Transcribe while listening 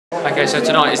Okay, so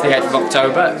tonight is the 8th of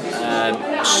October.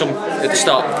 At the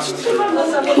start.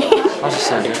 How's it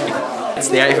sound? It's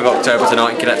the 8th of October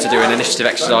tonight, and cadets are doing initiative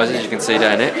exercises, as you can see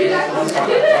down here.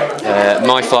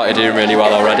 My flight are doing really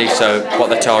well already, so what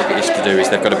the target is to do is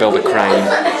they've got to build a crane,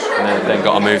 and they've then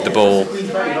got to move the ball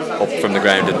up from the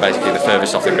ground, and basically the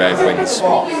furthest off the ground wins.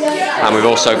 And we've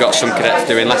also got some cadets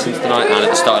doing lessons tonight, and at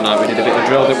the start of the night we did a bit of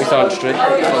drill that we thought which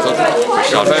has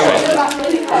gone very well.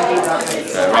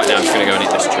 Right now I'm just going to go and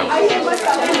eat this chop.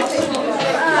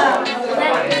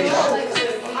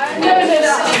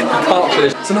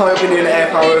 Tonight I've been doing air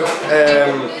power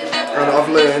and I've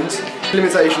learned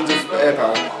limitations of air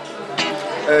power.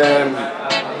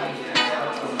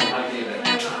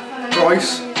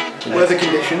 Price, weather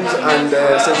conditions and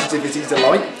sensitivity to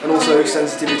light, and also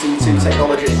sensitivity to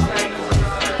technology.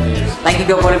 Thank you,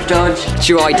 good morning, George. It's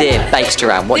your idea based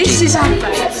around what This is our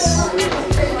base.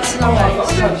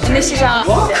 And this is our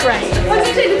crane.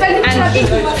 And it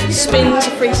spins a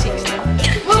 360.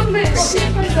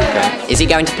 Is it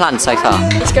going to plan so far?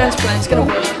 It's going to plan, it's going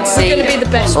to work. It's going to be the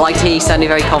best. Well, IT sounding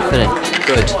very confident.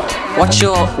 Good.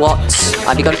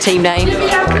 Have you got a team name?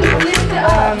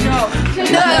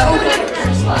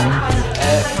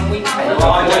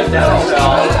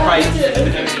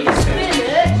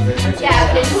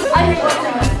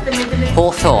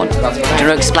 Hawthorne, do you want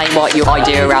to explain what your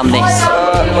idea around this?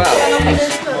 Well,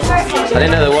 I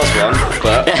didn't know there was one,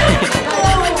 but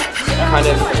kind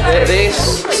of this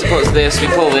supports this, we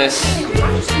pull this,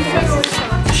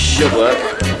 should work.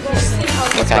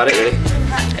 That's about it really.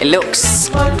 It looks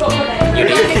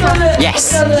Unique.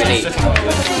 yes. Unique.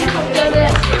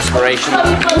 Inspiration. 3,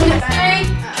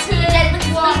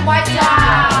 2, 1, wipe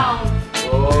down. 3,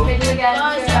 2,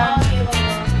 1, down.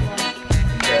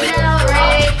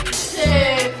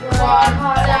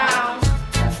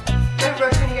 Remember,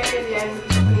 it's going to get to the end.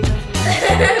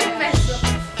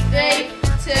 3,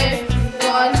 2,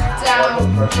 1, down.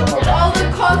 And all the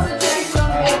concentration on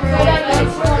everyone.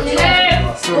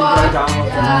 2, 1,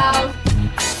 down.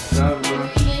 3,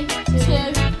 2,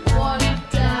 1,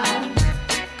 down.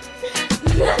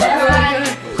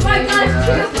 My God,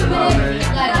 keep up a minute.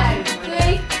 Like, 3,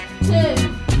 2,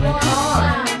 1,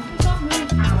 down.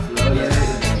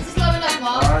 Is it slow enough,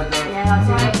 Mark? Yeah, that's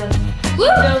right. Woo!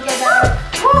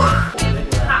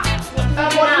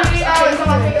 What do you hours am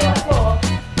I thinking like 4?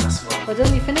 Well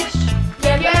done, you finished?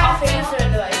 Yeah, I think it's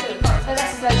doing the way too.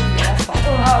 That's legendary, that's fine.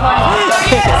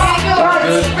 Oh,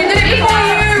 we did it before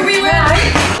you, we win!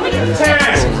 10,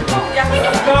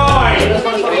 9,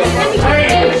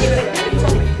 8,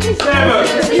 7,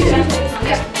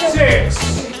 6,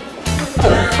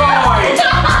 5,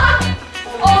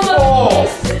 4,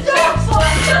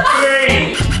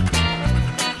 3,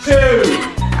 2,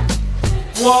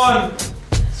 1.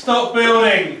 Stop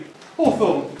building.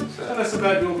 Hawthorne, tell us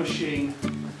about your machine.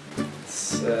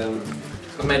 It's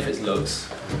got made for its looks.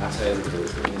 That's how it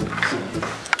looks.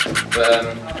 But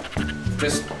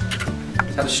just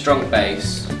it's had a strong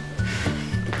base,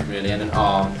 really, and an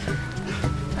arm.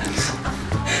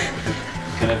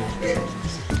 Kind of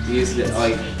used it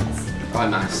like eye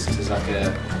mask as like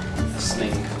a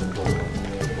sling or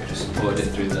just supported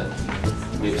it through the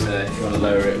loops there. If you want to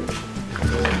lower it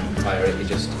or higher it, you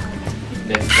just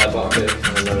lift that bottom bit if you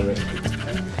want to lower it.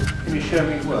 Can you show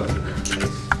me it working,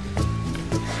 please?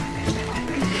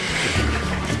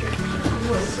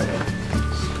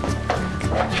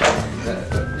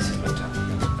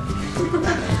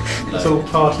 It's all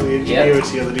part of the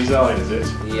ingenuity of the design, is it?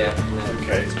 Yeah.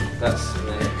 Okay. That's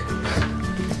neck.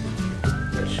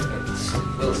 Which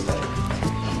will stay.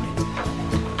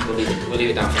 We'll leave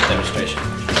it down for the demonstration.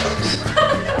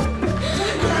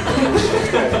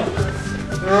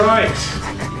 Right.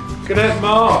 Cadet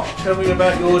Mark, tell me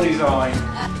about your design.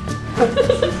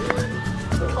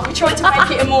 We tried to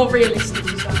make it a more realistic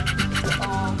design.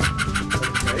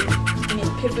 And it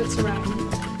pivots around.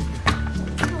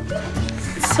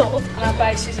 Sort of. And our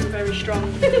base isn't very strong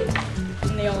in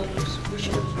the arms. We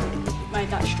should have made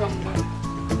that stronger.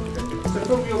 So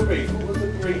from your brief, what was the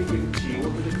brief to you?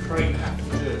 What did the crane have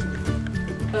to do?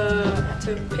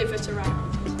 To pivot around.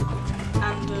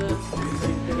 And Did it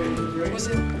say pivot in the brief? was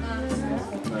it No,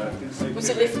 it didn't say was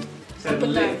it pivot. lift It said up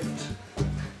and down? lift.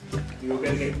 You were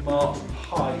going to get marked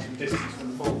height and distance from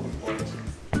the fulcrum point.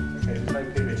 Okay, there's no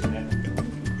pivot in it.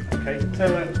 Okay, tell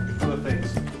me other things.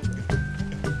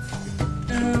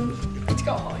 It's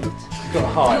got height. It's got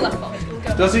height. Left height. It'll go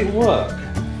Does it work?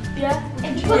 Yeah. If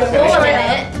you put a ball in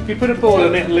it. If you put a ball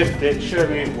in it and lift it, show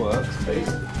me it works, please.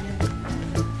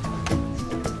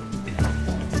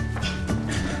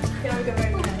 Yeah, we go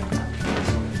very good.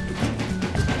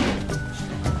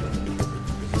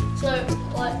 So,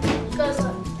 like, it goes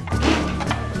like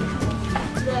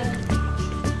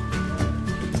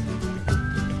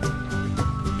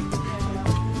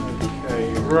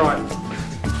Right.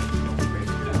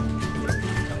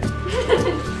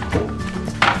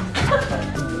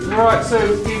 Right, so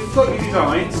you've got your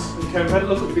designs. Okay, we've had a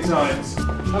look at the designs.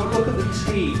 Have a look at the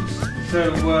teams. So,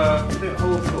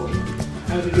 Hawthorne,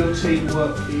 how did your team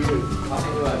work for you? I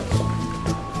think it worked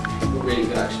really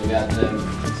good actually. We had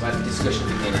a discussion at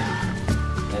the beginning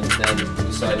and then we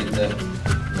decided that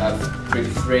we have group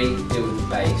 3 deal with the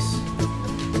base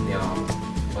and the arm,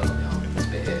 well not the arm, this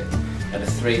bit here, and the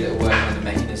 3 that are working on the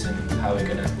mechanism, how we're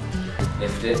going to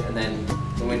lift it, and then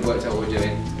when we'd worked out what we're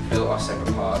doing, we built our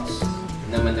separate parts,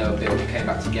 and then when they were built we came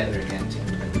back together again to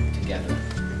implement it together,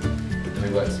 and we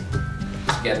worked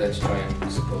together to try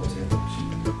and support it.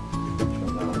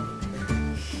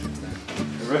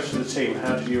 The rest of the team,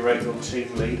 how do you rate your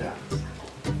team leader?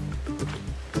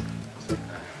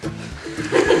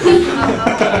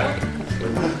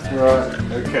 Right,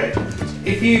 okay.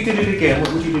 If you did it again,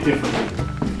 what would you do differently?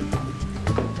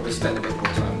 Probably spend a bit more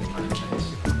time on the planning phase.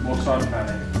 More time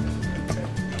planning.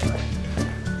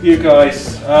 Okay. You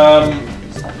guys,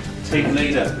 team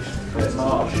leader,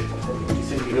 Marsh, what do you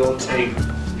think of your team?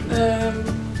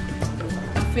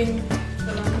 I think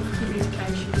the lack of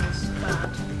communication is bad.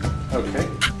 Okay.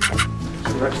 So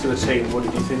the rest of the team, what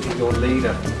did you think of your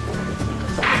leader?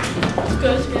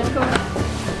 Good, yeah, go on.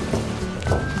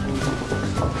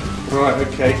 Right,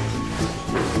 okay.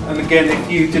 And again,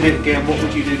 if you did it again, what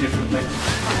would you do differently?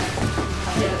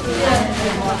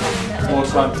 More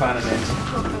time planning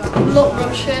it. Not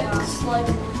rush it, 'cause, like,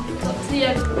 up to the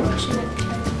end of rushing it.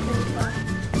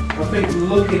 I think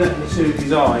looking at the 2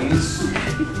 designs,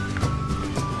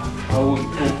 I would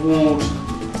award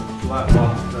that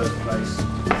one first place.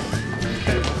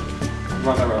 Okay,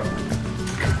 runner up.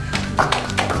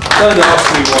 Don't ask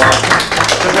me why.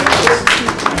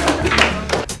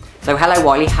 So hello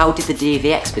Wiley, how did the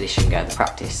DV expedition go, the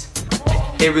practice?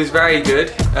 It was very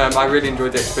good. I really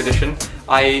enjoyed the expedition.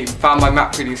 I found my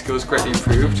map reading skills greatly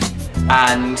improved,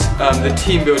 and the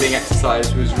team building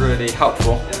exercise was really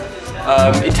helpful.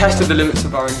 It tested the limits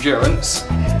of our endurance.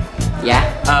 Yeah.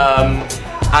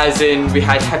 As in we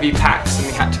had heavy packs and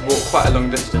we had to walk quite a long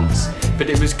distance. But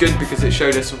it was good because it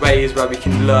showed us ways where we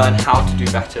can learn how to do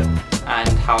better and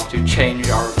how to change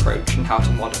our approach and how to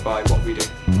modify what we do.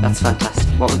 That's fantastic.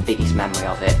 What was the biggest memory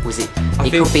of it? Was it?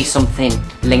 It could be something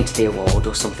linked to the award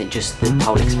or something, just the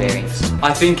whole experience.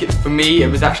 I think for me it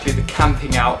was actually the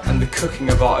camping out and the cooking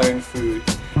of our own food.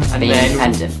 And being then,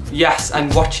 independent. Yes,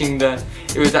 and watching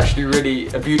it was actually really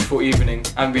a beautiful evening,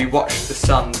 and we watched the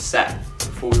sun set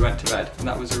before we went to bed, and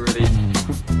that was a really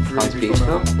beautiful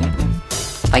moment. Yeah.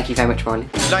 Thank you very much, Riley.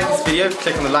 If you like this video,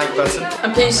 click on the like button.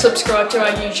 And please subscribe to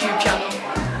our YouTube channel.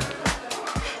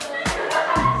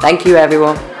 Thank you,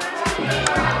 everyone.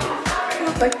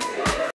 Bye.